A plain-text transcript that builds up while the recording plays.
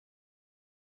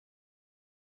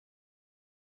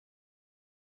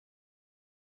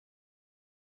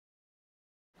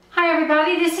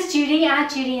everybody, this is Judi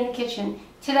at Judi in the Kitchen.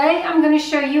 Today I'm going to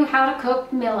show you how to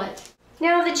cook millet.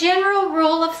 Now the general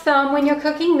rule of thumb when you're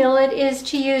cooking millet is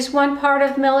to use 1 part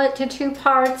of millet to 2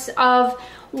 parts of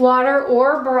water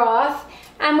or broth,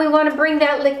 and we want to bring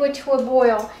that liquid to a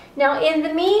boil. Now in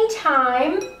the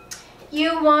meantime,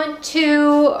 you want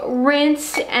to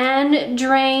rinse and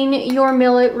drain your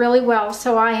millet really well.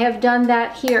 So I have done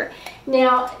that here.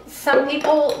 Now some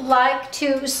people like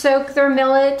to soak their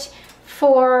millet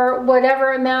for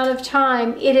whatever amount of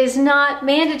time. It is not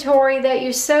mandatory that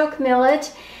you soak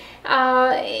millet,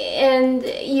 and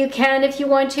you can if you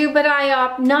want to, but I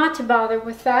opt not to bother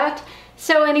with that.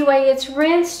 So anyway, it's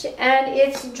rinsed and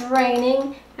it's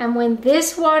draining, and when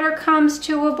this water comes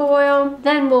to a boil,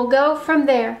 then we'll go from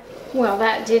there. Well,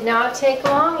 that did not take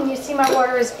long, and you see my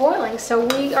water is boiling, so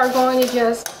we are going to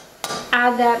just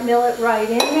add that millet right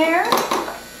in there.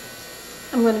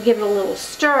 I'm going to give it a little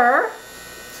stir,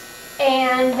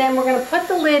 and then we're going to put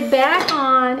the lid back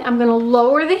on. I'm going to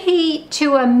lower the heat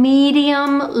to a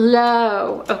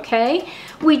medium-low, okay?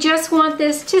 We just want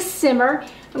this to simmer.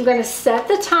 I'm going to set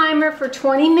the timer for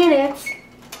 20 minutes.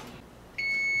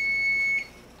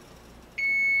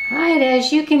 All right,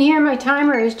 as you can hear, my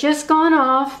timer has just gone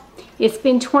off. It's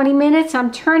been 20 minutes.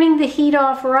 I'm turning the heat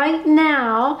off right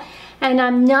now, and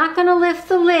I'm not going to lift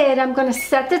the lid. I'm going to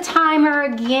set the timer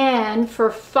again for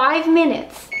 5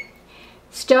 minutes.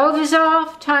 Stove is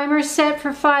off, timer set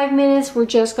for 5 minutes. We're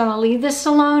just going to leave this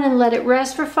alone and let it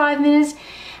rest for 5 minutes,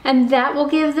 and that will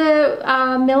give the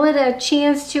millet a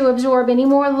chance to absorb any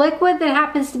more liquid that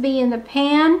happens to be in the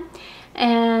pan,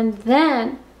 and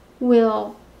then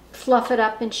we'll fluff it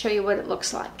up and show you what it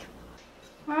looks like.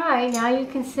 Alright, now you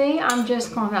can see I'm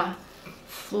just going to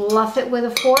fluff it with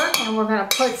a fork, and we're going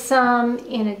to put some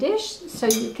in a dish so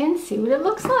you can see what it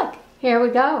looks like. Here we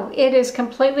go. It is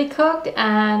completely cooked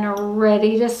and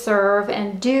ready to serve,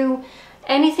 and do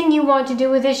anything you want to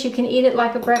do with this. You can eat it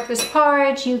like a breakfast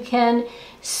porridge. You can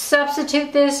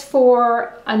substitute this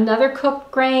for another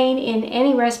cooked grain in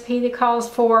any recipe that calls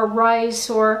for rice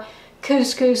or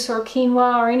couscous or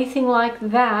quinoa or anything like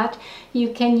that.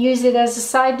 You can use it as a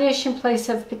side dish in place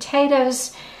of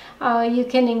potatoes. You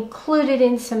can include it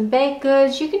in some baked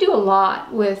goods. You can do a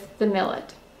lot with the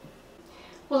millet.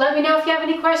 Well, let me know if you have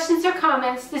any questions or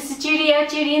comments. This is Judi at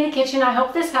Judi in the Kitchen. I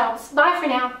hope this helps. Bye for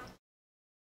now.